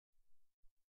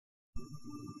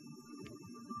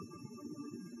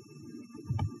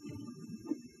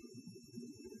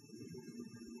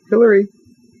Hillary.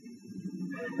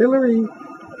 Hillary.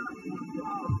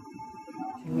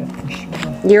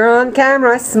 You're on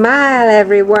camera. Smile,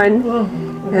 everyone.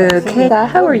 Okay.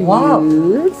 How are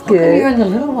you? It's good. You're the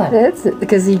little one. That's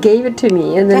because he gave it to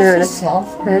me, and then that's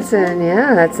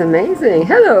amazing.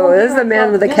 Hello, this is the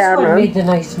man with the camera. Made the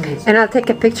nice music. And I'll take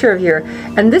a picture of you.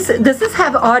 And does this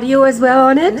have audio as well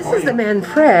on it? This is the man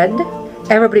Fred.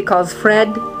 Everybody calls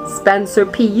Fred Spencer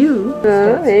P.U. Oh,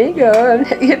 there you go. I'm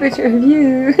taking a picture of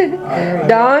you.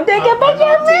 Don't take a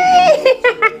picture of me.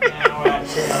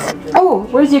 Oh,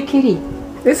 where's your kitty?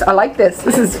 I like this.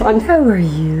 This is fun. How are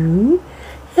you?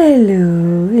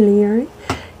 Hello, Hillary.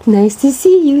 Nice to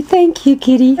see you. Thank you,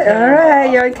 kitty. All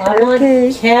right, you're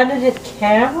okay. Candidate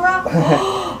camera?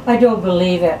 I don't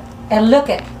believe it. And look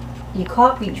at, you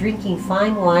caught me drinking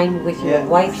fine wine with your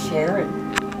wife,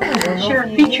 Sharon.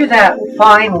 Sharon, feature that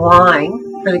fine wine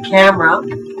for the camera.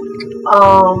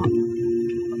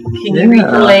 Can you read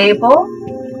the label?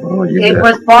 Oh, it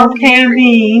was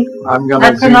Valentine. I'm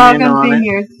gonna zoom in on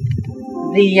it.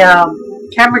 The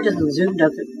camera doesn't zoom,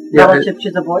 does it? Yeah, relative to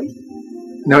the voice?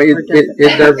 No, it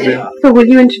does zoom. So will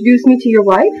you introduce me to your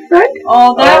wife, Fred?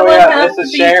 Oh, that one has this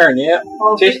is to Sharon, yeah.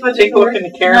 Oh, Just take a look in the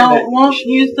camera. No, it won't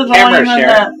use the volume of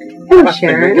that. Hello,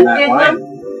 Sharon.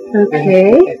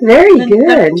 Okay, very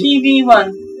good. The TV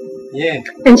one. Yeah.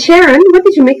 And Sharon, what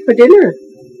did you make for dinner?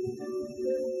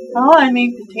 Oh, I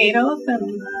made potatoes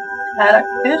and haddock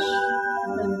fish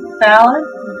and salad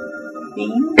and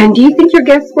beans. And do you think your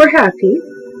guests were happy?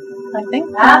 I think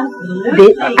so.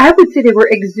 Absolutely. I would say they were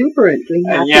exuberantly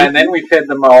happy. Yeah, and then we fed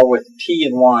them all with tea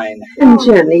and wine. And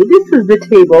Jenny, this is the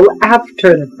table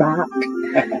after the fact.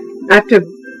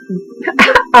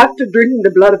 after drinking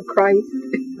the blood of Christ.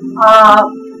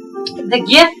 The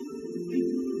gift.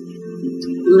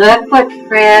 Look what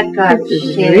Fred got. This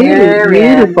is really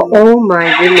beautiful. Oh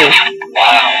my goodness.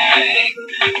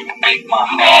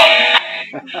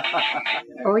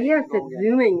 Oh yes, it's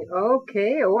zooming.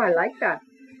 Okay. Oh, I like that.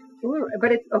 Ooh,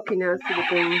 but it's okay now. See the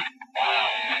thing.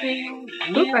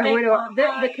 Look, I went off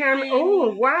the camera.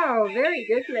 Oh wow, very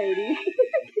good, lady.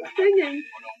 Keep singing.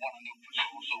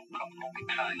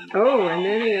 Oh, and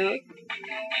then you know.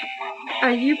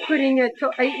 Are you putting a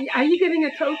are you giving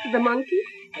a toast to the monkey?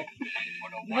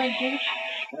 Monkey.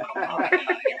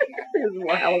 It's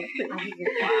wild.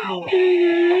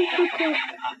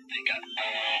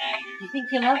 You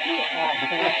think you love me?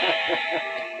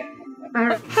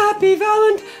 Happy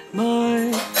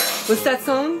Valentine. What's that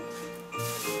song?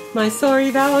 My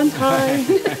sorry Valentine.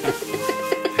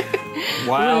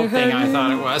 Wild thing I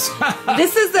thought it was.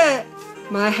 This is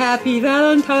my happy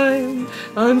Valentine.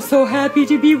 I'm so happy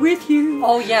to be with you.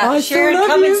 Oh yeah, Sharon,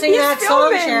 come and sing that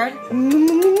song, Sharon.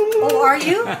 Oh, are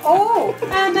you? Oh. The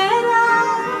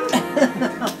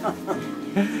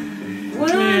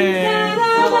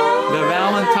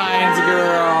Valentines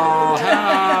girl.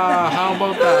 How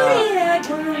about that?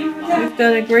 We've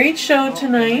done a great show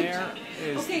tonight.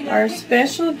 Our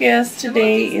special guest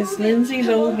today is Lindsay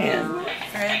Lohan.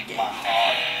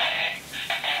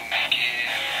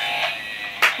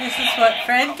 This is what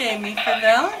Fred gave me for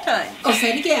Valentine's. Oh,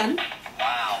 say it again.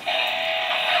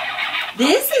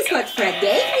 This is what Fred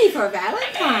gave me for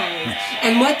Valentine's.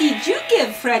 And what did you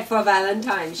give Fred for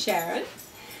Valentine's, Sharon?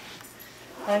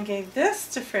 I gave this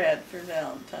to Fred for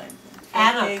Valentine's.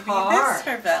 And I a gave car. me this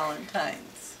for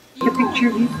Valentine's. A picture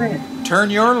of you, Fred. Turn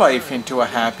your life into a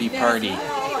happy party.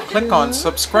 Click on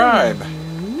subscribe.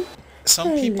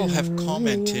 Some people have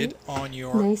commented on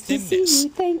your thinness.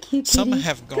 Thank you, Some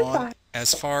have gone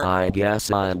as far. I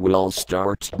guess I will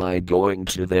start by going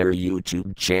to their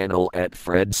YouTube channel at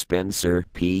Fred Spencer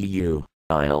PU.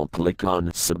 I'll click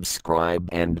on subscribe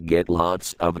and get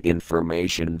lots of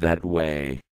information that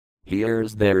way.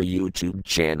 Here's their YouTube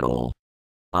channel.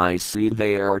 I see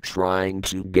they are trying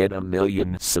to get 1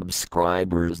 million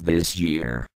subscribers this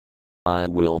year. I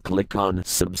will click on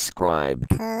subscribe.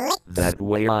 That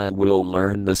way I will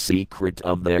learn the secret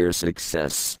of their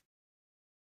success.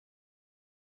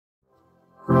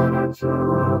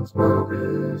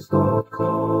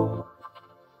 FredandSharon'sMovies.com